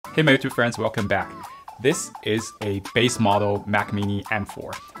Hey my YouTube friends, welcome back. This is a base model Mac Mini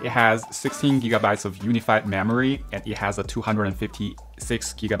M4. It has 16 gigabytes of unified memory and it has a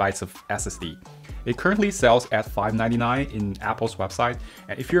 256 gigabytes of SSD. It currently sells at $599 in Apple's website,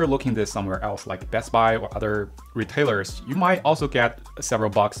 and if you're looking this somewhere else like Best Buy or other retailers, you might also get several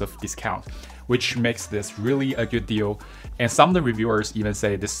bucks of discount, which makes this really a good deal. And some of the reviewers even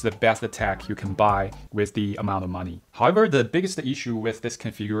say this is the best tech you can buy with the amount of money. However, the biggest issue with this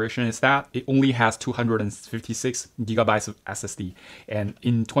configuration is that it only has 256 gigabytes of SSD. And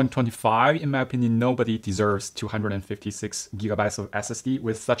in 2025, in my opinion, nobody deserves 256 gigabytes of SSD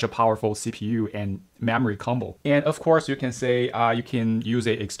with such a powerful CPU and memory combo. And of course, you can say you can use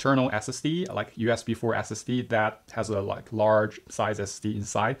an external SSD, like USB 4 SSD that has a large size SSD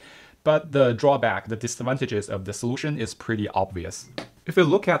inside. But the drawback, the disadvantages of the solution is pretty obvious. If you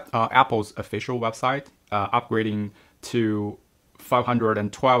look at Apple's official website, upgrading to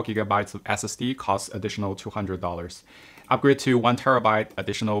 512 gigabytes of SSD costs additional $200. Upgrade to 1 terabyte,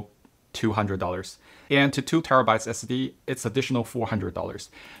 additional $200. And to 2 terabytes SSD, it's additional $400.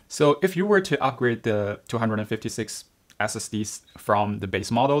 So if you were to upgrade the 256 SSDs from the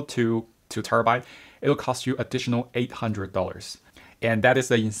base model to 2 terabyte, it'll cost you additional $800. And that is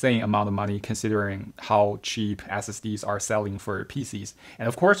an insane amount of money considering how cheap SSDs are selling for PCs. And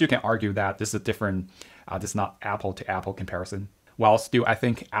of course, you can argue that this is a different, this is not apple to apple comparison. While still, I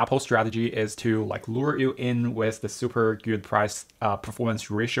think Apple's strategy is to lure you in with the super good price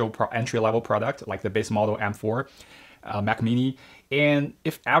performance ratio entry level product like the base model M4 Mac Mini. And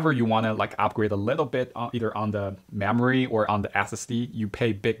if ever you want to upgrade a little bit either on the memory or on the SSD, you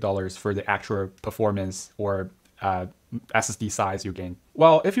pay big dollars for the actual performance or SSD size you gain.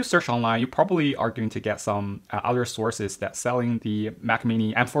 Well, if you search online, you probably are going to get some other sources that selling the Mac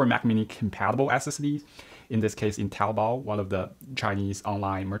Mini, M4 Mac Mini compatible SSDs, in this case in Taobao, one of the Chinese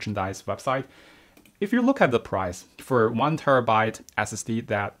online merchandise website. If you look at the price, for 1 terabyte SSD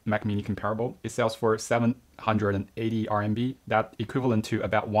that Mac Mini comparable, it sells for 780 RMB, that equivalent to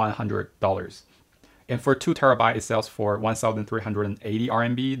about $100. And for 2 terabyte, it sells for 1,380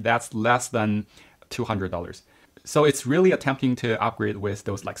 RMB, that's less than $200. So it's really attempting to upgrade with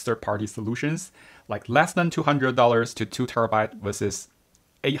those third-party solutions, less than $200 to 2 terabyte versus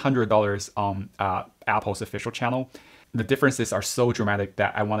 $800 on Apple's official channel. The differences are so dramatic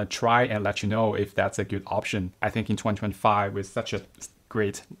that I want to try and let you know if that's a good option. I think in 2025, with such a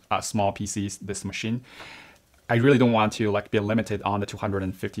great small PCs, this machine, I really don't want to be limited on the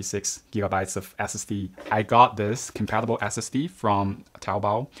 256 gigabytes of SSD. I got this compatible SSD from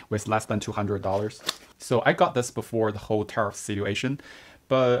Taobao with less than $200. So I got this before the whole tariff situation,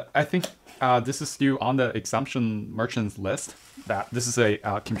 but I think this is still on the exemption merchants list, that this is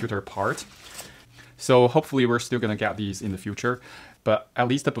a computer part. So hopefully we're still gonna get these in the future, but at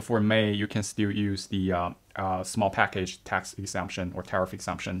least before May, you can still use the small package tax exemption or tariff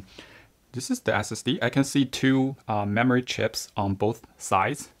exemption. This is the SSD. I can see 2 memory chips on both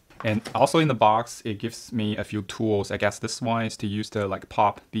sides. And also in the box, it gives me a few tools. I guess this one is to use to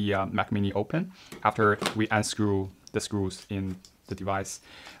pop the Mac Mini open after we unscrew the screws in the device.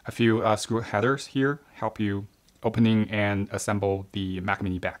 A few screw headers here help you opening and assemble the Mac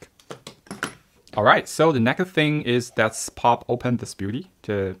Mini back. All right, so the next thing is let's pop open this beauty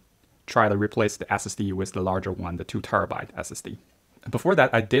to try to replace the SSD with the larger one, the 2 terabyte SSD. Before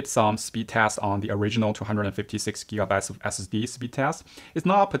that, I did some speed tests on the original 256 gigabytes of SSD speed test. It's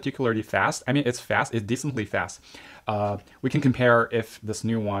not particularly fast. I mean, it's fast, it's decently fast. We can compare if this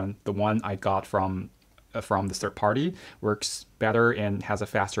new one, the one I got from the third party, works better and has a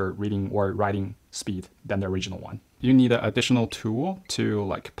faster reading or writing speed than the original one. You need an additional tool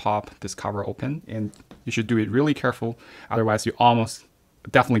to pop this cover open, and you should do it really careful. Otherwise, you're almost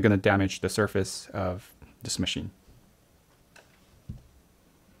definitely gonna damage the surface of this machine.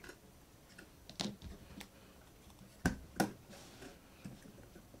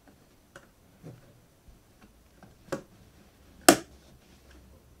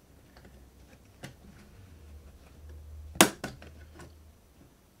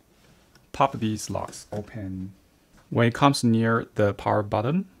 Pop these locks open. When it comes near the power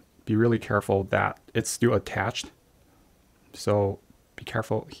button, be really careful that it's still attached. So be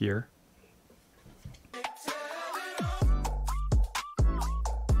careful here.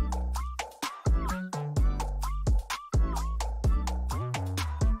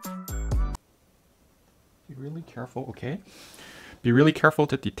 Be really careful, okay? Be really careful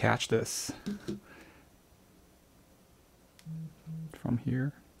to detach this from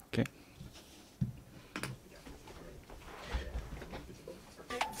here, okay?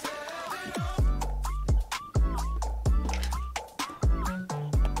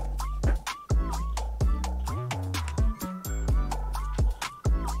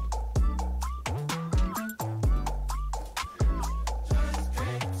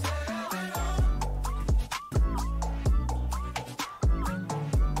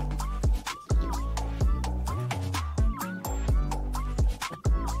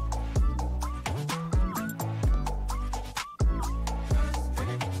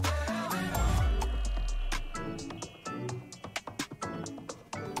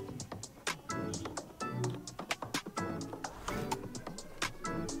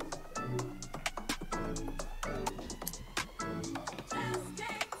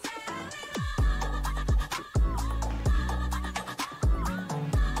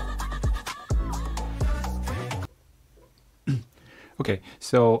 Okay,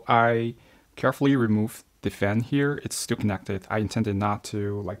 so I carefully removed the fan here. It's still connected. I intended not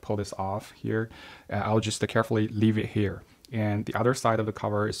to like pull this off here. I'll just carefully leave it here. And the other side of the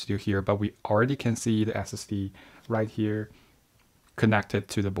cover is still here, but we already can see the SSD right here connected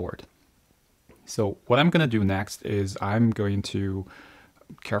to the board. So what I'm gonna do next is I'm going to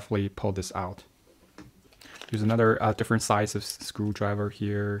carefully pull this out. Use another different size of screwdriver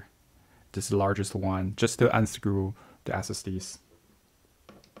here. This is the largest one, just to unscrew the SSDs.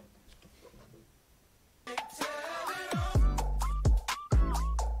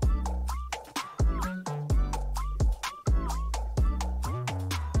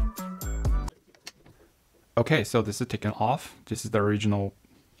 Okay, so this is taken off. This is the original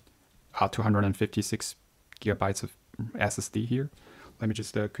 256 gigabytes of SSD here. Let me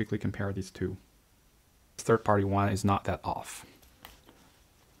just quickly compare these two. Third-party one is not that off.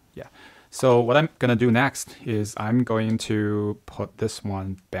 Yeah. So what I'm gonna do next is I'm going to put this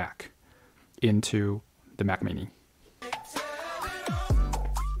one back into the Mac Mini.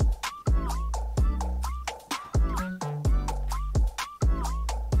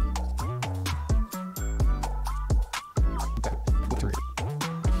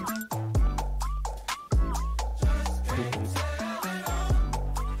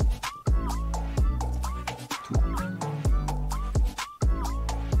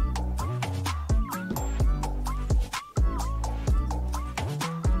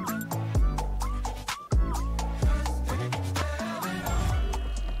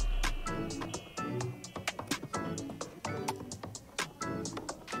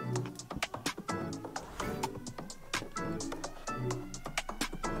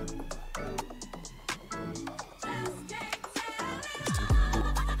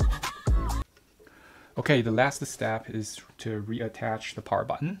 Okay, the last step is to reattach the power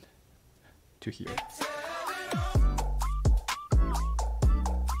button to here.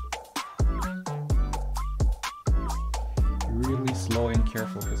 Really slow and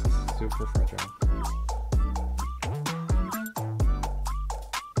careful because it's super fragile.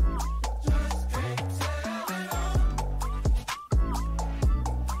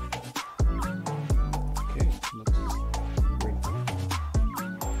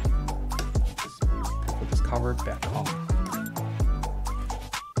 Cover back on.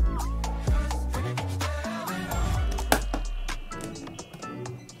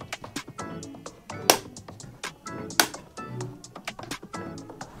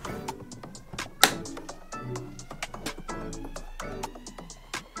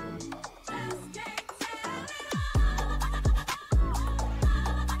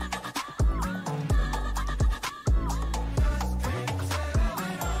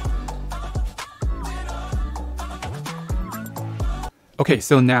 Okay,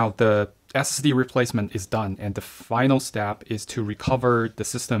 so now the SSD replacement is done, and the final step is to recover the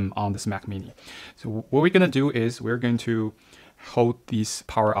system on this Mac Mini. So what we're gonna do is we're going to hold this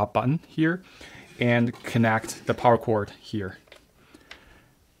power up button here and connect the power cord here.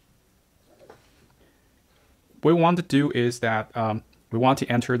 What we want to do is that we want to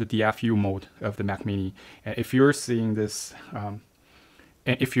enter the DFU mode of the Mac Mini. And if you're seeing this,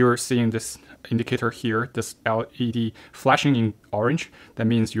 indicator here, this LED flashing in orange, that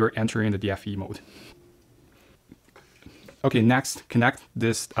means you're entering the DFE mode. Okay, next, connect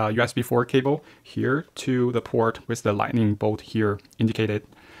this USB 4 cable here to the port with the lightning bolt here indicated,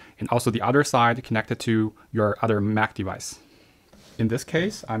 and also the other side connected to your other Mac device. In this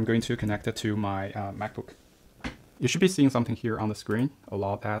case, I'm going to connect it to my MacBook. You should be seeing something here on the screen.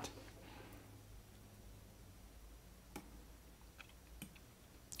 Allow that.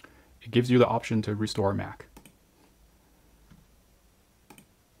 It gives you the option to restore Mac.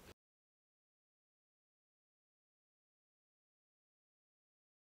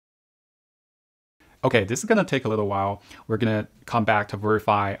 Okay, this is gonna take a little while. We're gonna come back to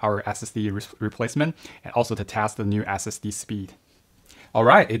verify our SSD replacement and also to test the new SSD speed. All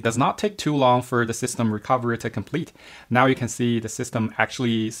right, it does not take too long for the system recovery to complete. Now you can see the system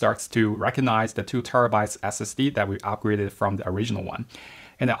actually starts to recognize the 2 terabytes SSD that we upgraded from the original one.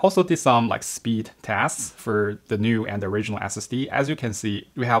 And I also did some like speed tests for the new and the original SSD. As you can see,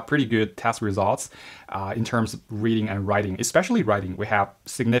 we have pretty good test results in terms of reading and writing, especially writing. We have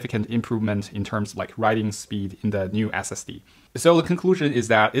significant improvement in terms of like writing speed in the new SSD. So the conclusion is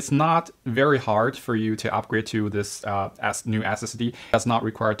that it's not very hard for you to upgrade to this new SSD. It does not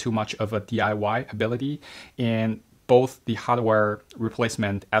require too much of a DIY ability. both the hardware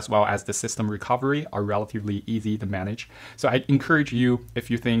replacement as well as the system recovery are relatively easy to manage. So I encourage you,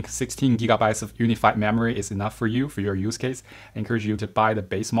 if you think 16 gigabytes of unified memory is enough for you, for your use case, I encourage you to buy the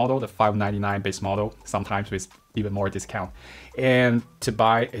base model, the $599 base model, sometimes with even more discount, and to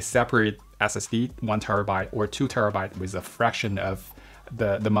buy a separate SSD, 1 terabyte or 2 terabyte with a fraction of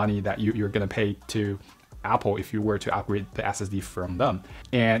the money that you're gonna pay to Apple if you were to upgrade the SSD from them.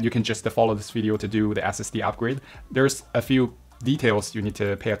 And you can just follow this video to do the SSD upgrade. There's a few details you need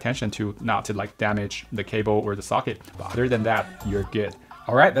to pay attention to, not to like damage the cable or the socket, but other than that, you're good.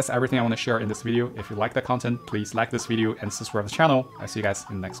 All right, that's everything I want to share in this video. If you like the content, please like this video and subscribe to the channel. I'll see you guys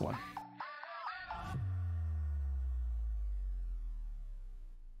in the next one.